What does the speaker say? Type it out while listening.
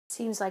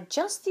Seems like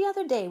just the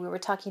other day we were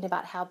talking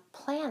about how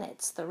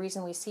planets, the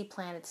reason we see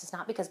planets is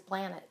not because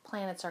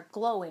planets are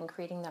glowing,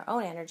 creating their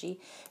own energy.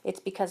 It's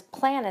because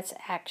planets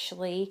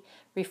actually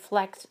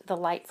reflect the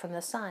light from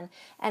the sun.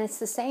 And it's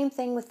the same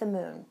thing with the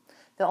moon.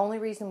 The only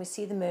reason we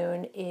see the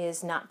moon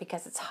is not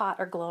because it's hot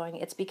or glowing.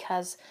 It's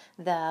because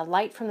the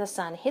light from the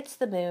sun hits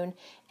the moon,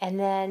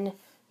 and then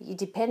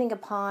depending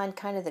upon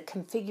kind of the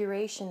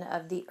configuration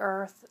of the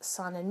Earth,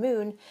 sun, and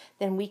moon,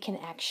 then we can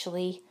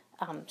actually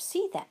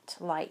see that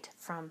light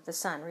from the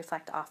sun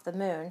reflect off the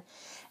moon.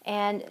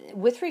 And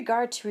with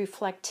regard to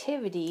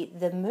reflectivity,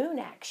 the moon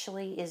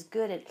actually is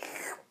good at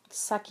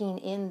sucking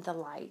in the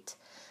light.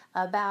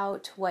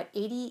 About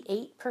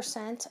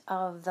 88%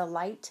 of the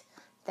light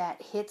that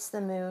hits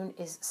the moon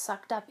is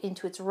sucked up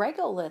into its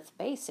regolith,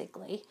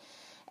 basically,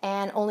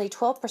 and only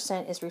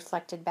 12% is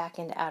reflected back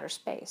into outer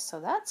space. So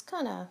that's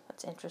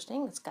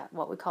interesting. It's got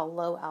what we call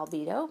low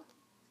albedo.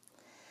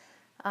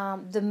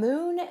 The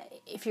moon,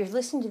 if you're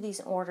listening to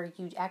these in order,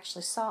 you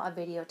actually saw a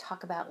video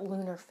talk about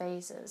lunar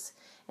phases.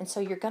 And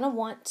so you're going to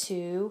want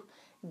to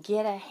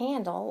get a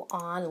handle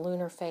on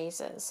lunar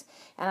phases.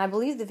 And I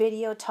believe the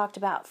video talked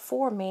about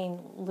 4 main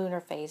lunar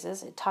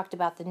phases. It talked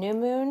about the new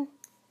moon,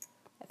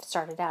 it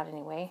started out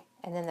anyway,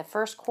 and then the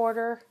first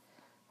quarter,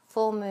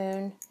 full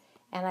moon,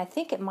 and I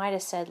think it might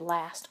have said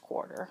last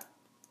quarter,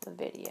 the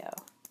video.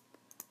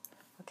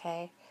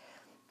 Okay,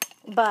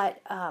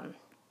 but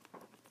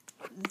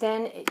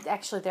then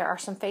actually there are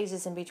some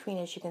phases in between,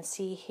 as you can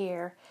see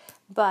here.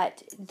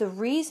 But the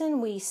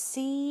reason we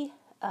see,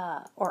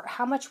 or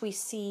how much we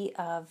see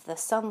of the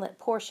sunlit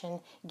portion,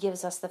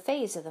 gives us the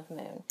phase of the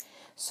moon.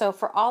 So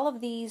for all of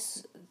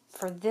these,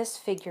 for this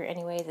figure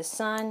anyway, the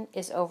sun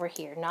is over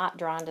here, not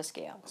drawn to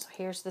scale. So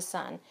here's the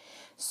sun.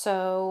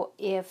 So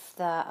if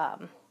the,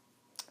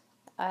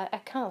 I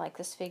kind of like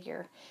this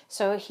figure.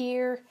 So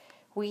here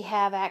we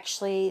have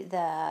actually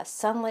the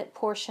sunlit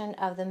portion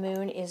of the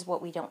moon is what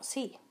we don't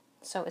see.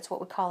 So it's what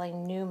we call a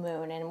new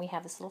moon, and we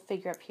have this little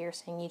figure up here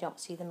saying you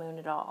don't see the moon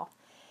at all.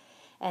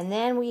 And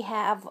then we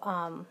have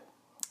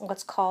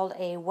what's called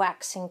a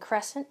waxing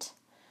crescent,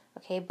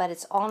 okay, but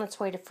it's on its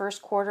way to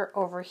first quarter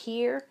over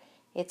here.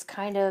 It's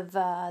kind of,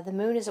 the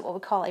moon is at what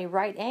we call a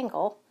right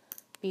angle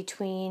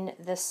between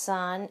the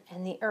sun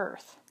and the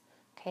earth.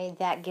 Okay,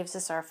 that gives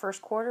us our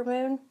first quarter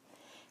moon.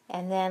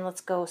 And then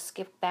let's go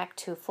skip back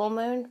to full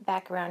moon.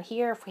 Back around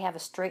here, if we have a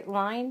straight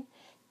line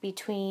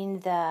between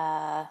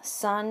the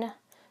sun,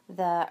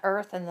 the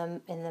earth, and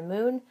the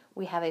moon,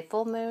 we have a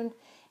full moon.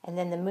 And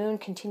then the moon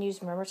continues,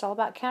 remember it's all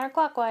about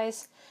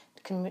counterclockwise,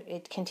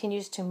 it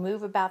continues to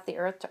move about the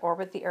earth to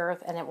orbit the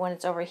earth, and when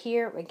it's over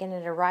here, again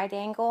at a right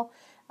angle,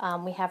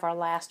 we have our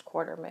last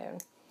quarter moon.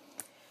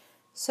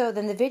 So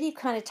then the video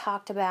kind of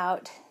talked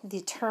about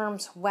the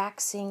terms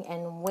waxing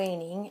and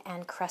waning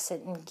and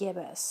crescent and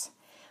gibbous.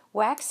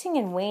 Waxing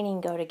and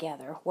waning go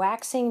together.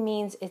 Waxing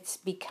means it's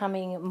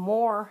becoming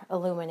more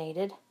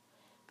illuminated,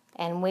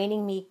 and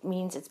waning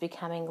means it's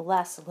becoming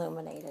less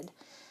illuminated.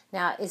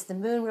 Now, is the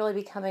moon really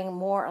becoming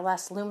more or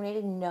less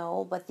illuminated?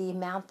 No, but the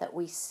amount that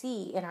we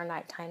see in our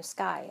nighttime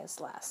sky is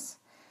less.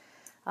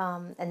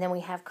 And then we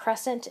have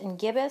crescent and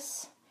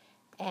gibbous,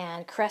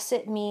 and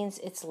crescent means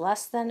it's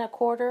less than a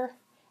quarter,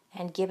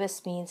 and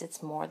gibbous means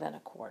it's more than a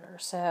quarter.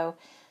 So,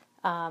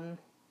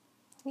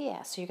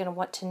 yeah, so you're going to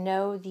want to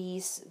know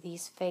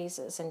these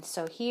phases. And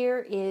so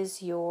here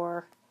is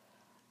your,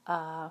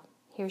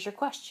 here's your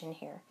question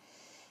here.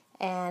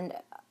 And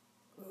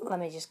let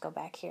me just go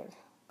back here.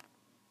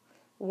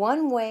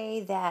 One way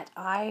that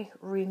I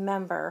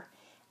remember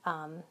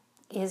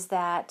is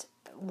that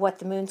what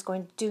the moon's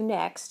going to do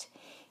next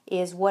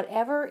is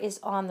whatever is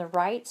on the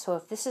right, so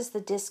if this is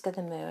the disk of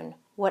the moon,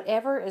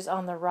 whatever is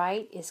on the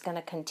right is going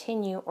to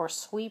continue or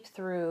sweep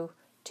through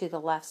to the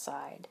left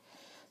side.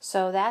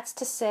 So that's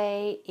to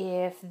say,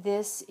 if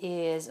this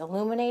is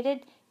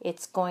illuminated,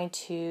 it's going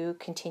to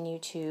continue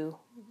to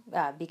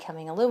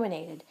becoming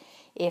illuminated.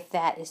 If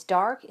that is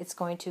dark, it's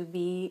going to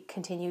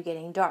continue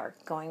getting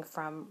dark, going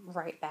from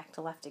right back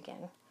to left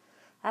again.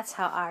 That's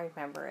how I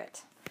remember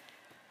it.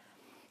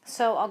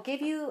 So I'll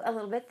give you a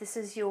little bit. This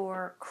is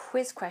your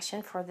quiz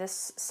question for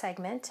this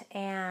segment,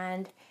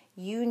 and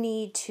you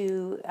need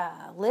to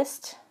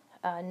list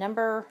a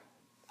number.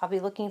 I'll be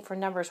looking for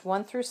numbers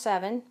 1 through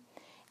 7,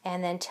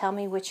 and then tell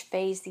me which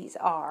phase these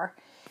are.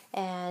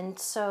 And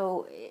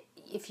so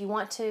if you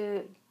want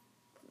to,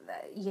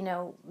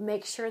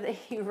 make sure that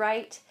you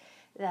write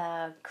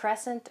the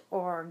crescent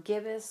or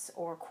gibbous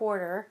or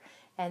quarter,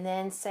 and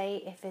then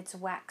say if it's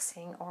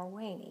waxing or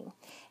waning.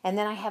 And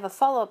then I have a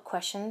follow-up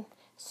question.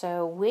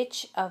 So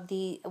which of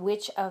the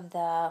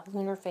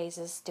lunar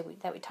phases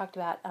that we talked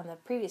about on the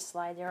previous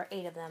slide, there are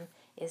 8 of them,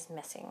 is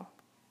missing?